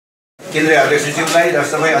केन्द्रीय अध्यक्षज्यूलाई र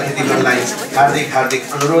सबै अतिथिगणलाई हार्दिक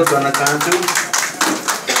अनुरोध गर्न चाहन्छु।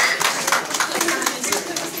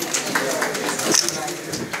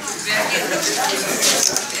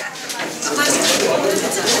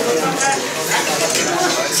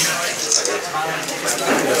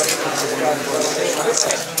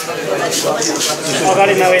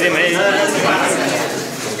 अगाडि नगइदिए भने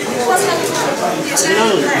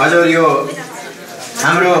हजुर यो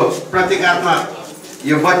हाम्रो प्रतीकात्मक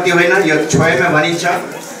यो बत्ती होइन, यो छोयामा भनिन्छ।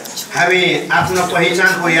 हामी आफ्नो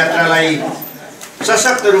पहिचानको यात्रालाई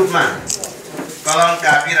सशक्त रूपमा कलम,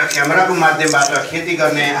 कापी र क्यामेराको माध्यमबाट खेती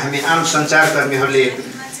गर्ने हामी आम सञ्चारकर्मीहरूले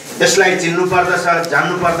यसलाई चिन्नुपर्दछ,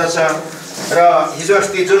 जान्नुपर्दछ र हिजो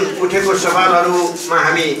अस्ति जुन उठेको सवालहरूमा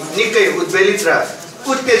हामी निकै उद्वेलित र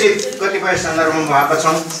उत्तेजित कतिपय सन्दर्भमा भएका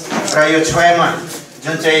छौँ र यो छोयामा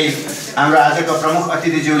जुन चाहिँ हाम्रो आजको प्रमुख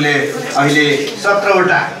अतिथिज्यूले अहिले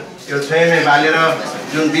 17वटा यो छोयामा बालेर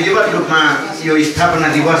जुन विधिवत रूपमा यो स्थापना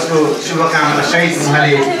दिवसको शुभकामना सहित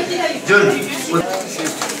उहाँले जुन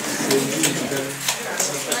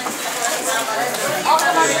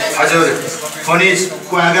हजुर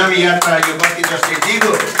खनिजको आगामी यात्रा यो बत्ती जस्तै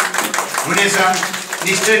दिगो हुनेछ।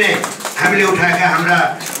 निश्चय नै हामीले उठाएका हाम्रा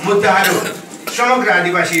मुद्दाहरू, समग्र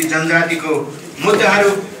आदिवासी जनजातिको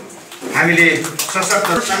मुद्दाहरू हामीले सशक्त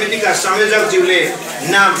समितिका संयोजकज्यूले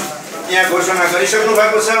नाम यहाँ घोषणा गरिसक्नु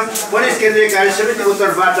भएको छ। खनिज केन्द्रीय कार्य समिति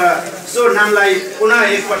उत्तरबाट सो नामलाई पुनः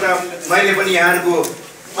एकपटक मैले पनि यहाँहरूको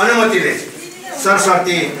अनुमतिले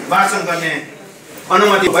सरसर्ती वाचन गर्ने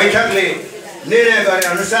अनुमति बैठकले निर्णय गरे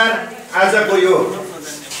अनुसार आजको यो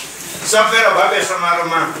सभ्य र भव्य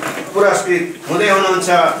समारोहमा पुरस्कृत हुँदै हुनुहुन्छ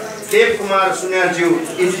देव कुमार सुन्यालज्यू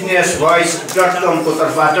indigenous.com को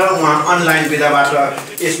तर्फबाट। उहाँ अनलाइन विधाबाट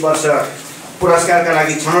यस वर्ष पुरस्कारका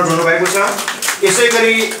लागि छनौट हुनुभएको छ। यसै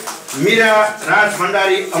गरी मीरा राज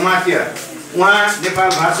भण्डारी अमात्य, उहाँ नेपाल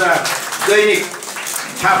भाषा दैनिक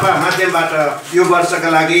छापा माध्यमबाट यो वर्षका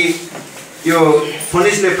लागि यो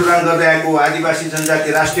खनिजले प्रदान गर्दै आएको आदिवासी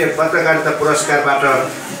जनजाति राष्ट्रिय पत्रकारिता पुरस्कारबाट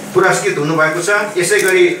पुरस्कृत हुनुभएको छ। यसै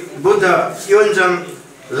गरी बुद्ध योन्जन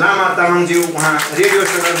लामा तामाङज्यू, उहाँ रेडियो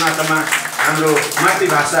सगरमाथामा हाम्रो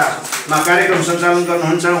मातृभाषामा कार्यक्रम सञ्चालन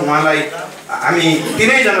गर्नुहुन्छ। उहाँलाई हामी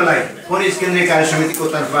तीनैजनालाई खनिज केन्द्रीय कार्य समितिको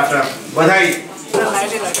तर्फबाट बधाई।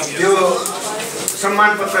 यो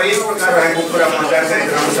सम्मान पत्र यस प्रकार रहेको कुरा म जानकारी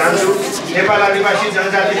गराउन चाहन्छु। नेपाल आदिवासी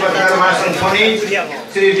जनजाति पत्रकार महासङ्घ खनिज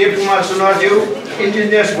श्री देव कुमार सुनवारज्यू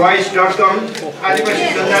indigenous.com आदिवासी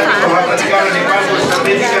जनजाति प्रभाव अधिकार नेपालको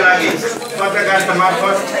समृद्धिका लागि पत्रकारिता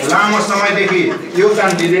मार्फत लामो समयदेखि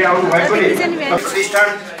योगदान दिँदै आउनु भएकोले प्रतिष्ठान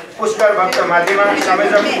पुष्कर भक्त माध्यममा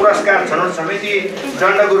संयोजक पुरस्कार छनौट समिति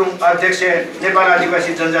दण्ड गुरुङ अध्यक्ष नेपाल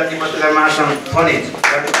आदिवासी जनजाति पत्रकार महासङ्घ खनिज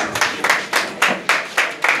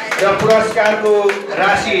र पुरस्कारको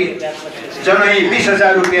राशि जनै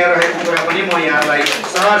 20,000 रुपियाँ रहेको कुरा पनि म यहाँलाई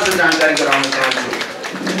सहर्ष जानकारी गराउन चाहन्छु।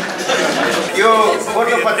 यो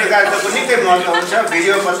फोटो पत्रकारिताको निकै महत्त्व हुन्छ,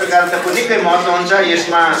 भिडियो पत्रकारिताको निकै महत्त्व हुन्छ।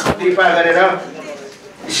 यसमा कृपा गरेर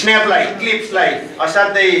स्न्यापलाई, क्लिप्सलाई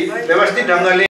असाध्यै व्यवस्थित ढङ्गले